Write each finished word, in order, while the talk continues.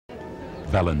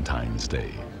Valentine's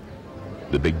Day.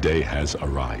 The big day has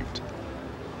arrived.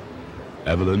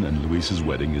 Evelyn and Luis's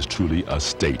wedding is truly a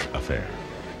state affair.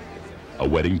 A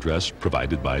wedding dress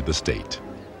provided by the state,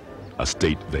 a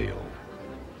state veil,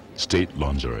 state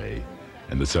lingerie,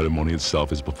 and the ceremony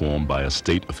itself is performed by a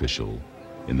state official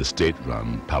in the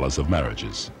state-run Palace of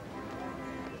Marriages.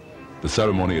 The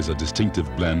ceremony is a distinctive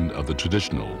blend of the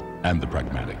traditional and the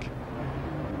pragmatic.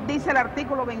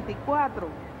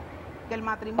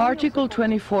 Article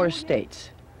 24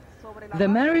 states, the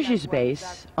marriage is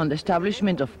based on the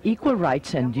establishment of equal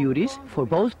rights and duties for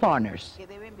both partners,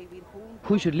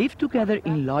 who should live together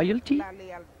in loyalty,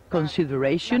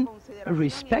 consideration,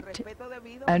 respect,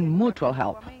 and mutual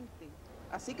help.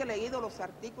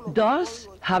 Thus,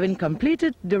 having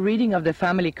completed the reading of the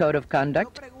Family Code of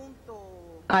Conduct,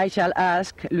 I shall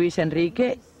ask Luis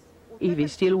Enrique if he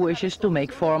still wishes to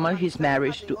make formal his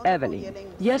marriage to Evelyn.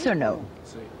 Yes or no?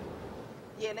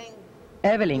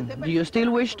 Evelyn, do you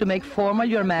still wish to make formal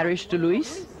your marriage to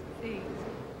Luis?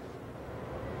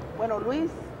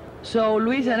 So,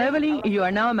 Luis and Evelyn, you are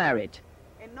now married.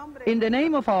 In the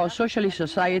name of our socialist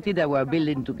society that we're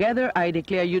building together, I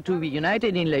declare you to be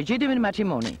united in legitimate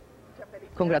matrimony.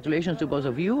 Congratulations to both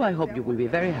of you. I hope you will be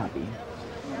very happy.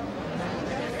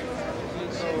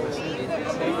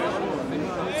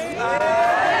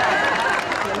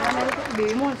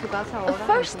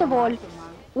 First of all,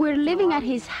 we're living at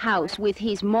his house with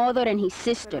his mother and his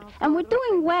sister, and we're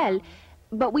doing well,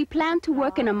 but we plan to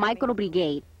work in a micro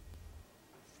brigade.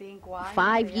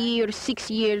 5 years, 6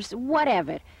 years,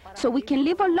 whatever, so we can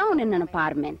live alone in an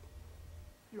apartment.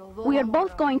 We are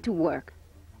both going to work.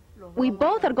 We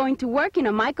both are going to work in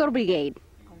a micro brigade.